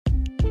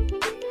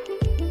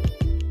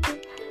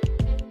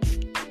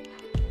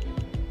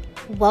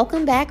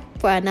welcome back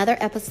for another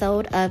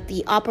episode of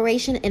the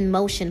Operation in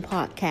Motion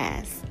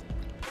podcast.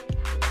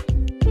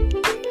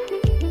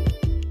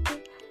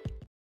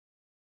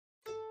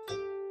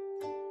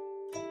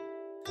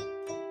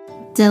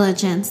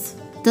 Diligence.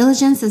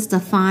 Diligence is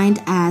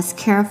defined as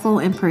careful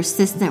and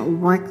persistent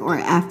work or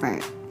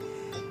effort.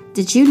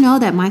 Did you know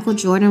that Michael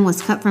Jordan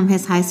was cut from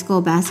his high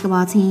school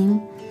basketball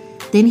team?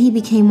 Then he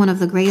became one of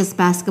the greatest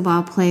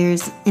basketball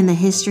players in the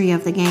history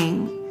of the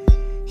game.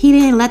 He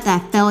didn't let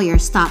that failure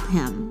stop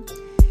him.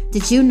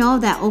 Did you know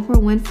that Oprah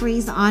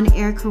Winfrey's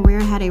on-air career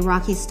had a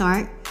rocky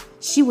start?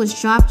 She was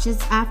dropped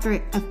just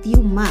after a few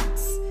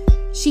months.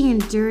 She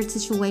endured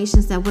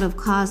situations that would have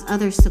caused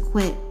others to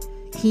quit.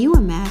 Can you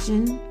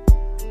imagine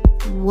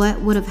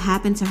what would have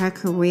happened to her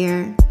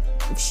career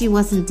if she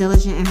wasn't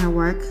diligent in her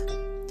work?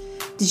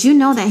 Did you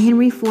know that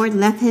Henry Ford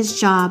left his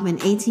job in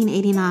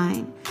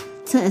 1889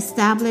 to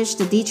establish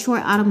the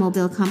Detroit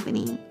Automobile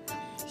Company?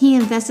 He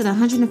invested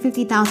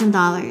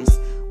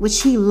 $150,000,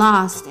 which he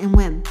lost and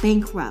went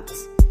bankrupt.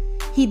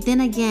 He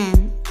then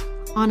again,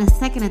 on a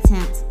second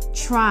attempt,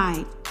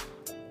 tried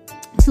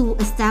to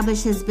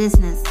establish his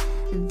business.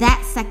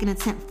 That second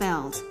attempt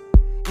failed,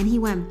 and he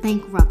went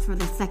bankrupt for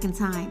the second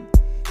time.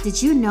 Did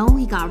you know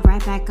he got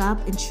right back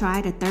up and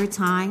tried a third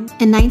time?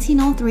 In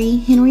 1903,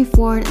 Henry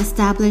Ford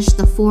established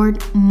the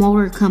Ford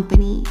Motor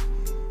Company.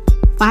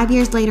 5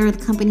 years later,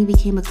 the company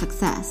became a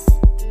success.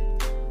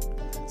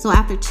 So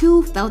after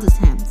 2 failed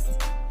attempts,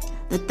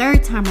 the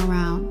third time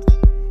around,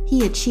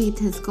 he achieved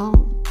his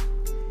goal.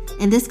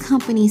 And this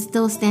company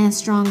still stands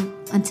strong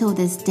until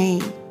this day.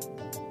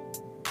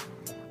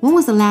 When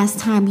was the last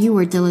time you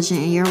were diligent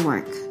in your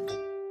work?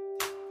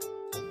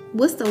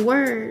 What's the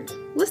word?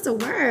 What's the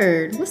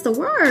word? What's the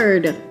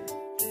word?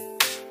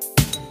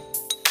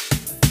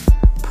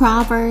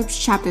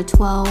 Proverbs chapter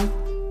 12,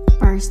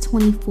 verse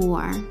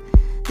 24.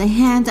 The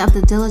hand of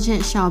the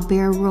diligent shall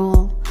bear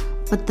rule,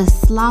 but the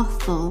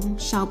slothful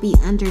shall be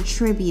under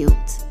tribute.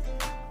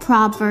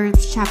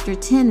 Proverbs chapter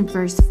 10,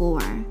 verse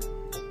 4.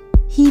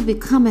 He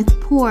becometh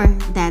poor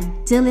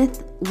that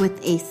dealeth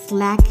with a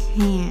slack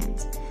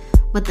hand,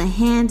 but the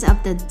hand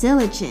of the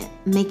diligent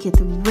maketh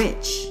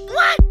rich.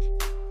 What?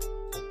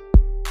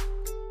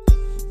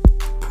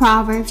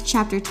 Proverbs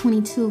chapter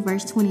 22,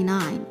 verse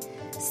 29.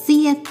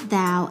 Seest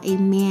thou a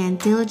man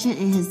diligent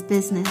in his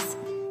business,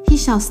 he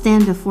shall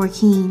stand before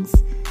kings.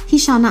 He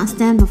shall not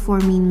stand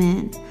before mean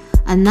men.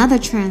 Another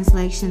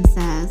translation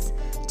says,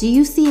 do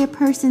you see a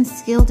person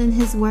skilled in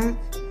his work?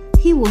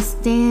 He will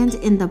stand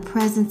in the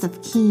presence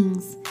of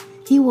kings.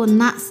 He will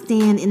not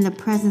stand in the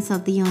presence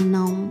of the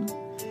unknown.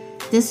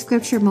 This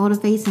scripture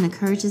motivates and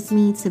encourages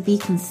me to be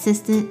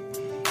consistent,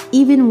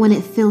 even when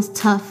it feels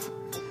tough,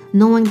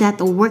 knowing that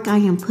the work I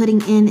am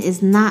putting in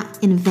is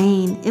not in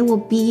vain. It will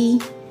be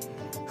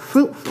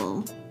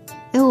fruitful.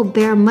 It will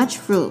bear much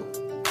fruit.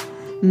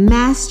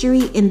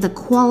 Mastery in the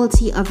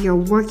quality of your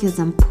work is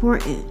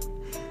important.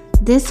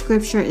 This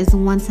scripture is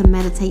one to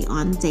meditate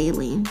on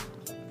daily.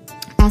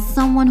 As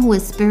someone who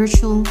is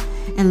spiritual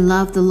and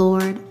love the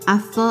Lord, I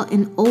felt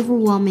an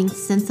overwhelming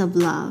sense of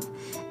love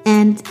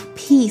and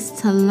peace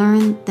to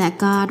learn that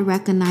God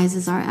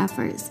recognizes our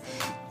efforts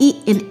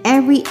in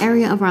every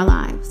area of our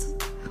lives.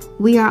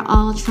 We are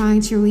all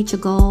trying to reach a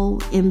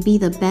goal and be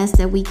the best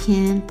that we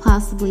can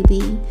possibly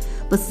be,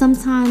 but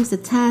sometimes the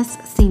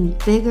tasks seem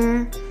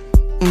bigger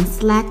and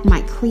slack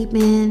might creep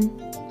in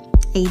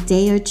a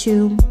day or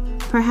two.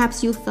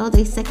 Perhaps you failed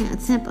a second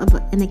attempt of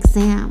an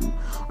exam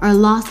or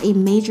lost a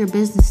major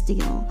business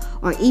deal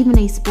or even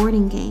a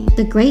sporting game.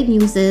 The great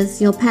news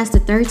is you'll pass the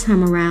third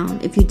time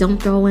around if you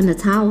don't throw in the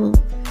towel.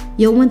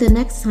 You'll win the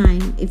next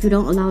time if you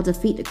don't allow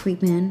defeat to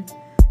creep in.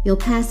 You'll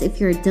pass if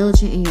you're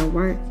diligent in your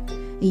work,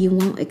 and you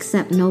won't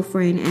accept no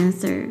for an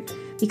answer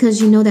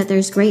because you know that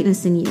there's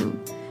greatness in you.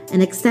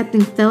 And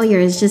accepting failure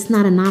is just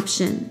not an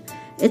option.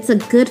 It's a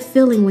good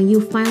feeling when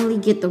you finally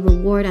get the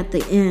reward at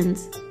the end.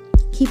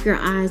 Keep your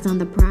eyes on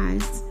the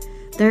prize.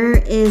 There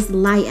is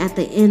light at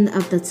the end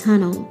of the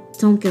tunnel.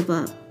 Don't give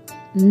up.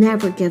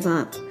 Never give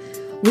up.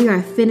 We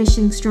are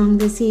finishing strong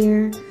this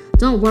year.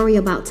 Don't worry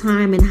about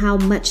time and how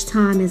much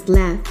time is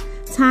left.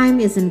 Time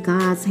is in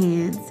God's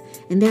hands,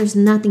 and there's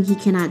nothing He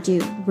cannot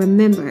do.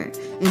 Remember,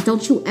 and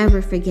don't you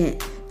ever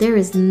forget, there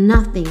is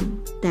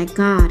nothing that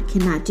God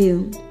cannot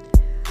do.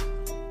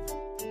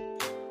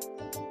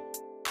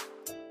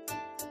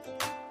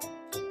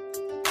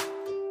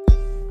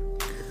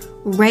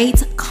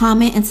 Rate,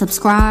 comment, and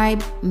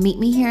subscribe. Meet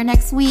me here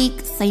next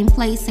week. Same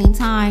place, same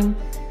time.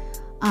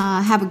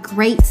 Have a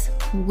great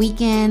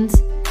weekend.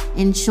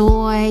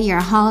 Enjoy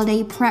your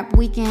holiday prep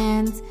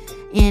weekend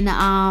in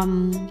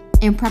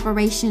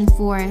preparation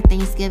for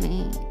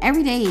Thanksgiving.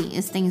 Every day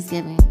is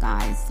Thanksgiving,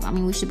 guys. I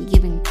mean, we should be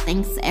giving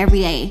thanks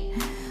every day.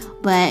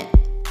 But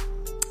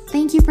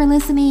thank you for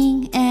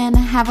listening and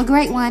have a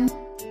great one.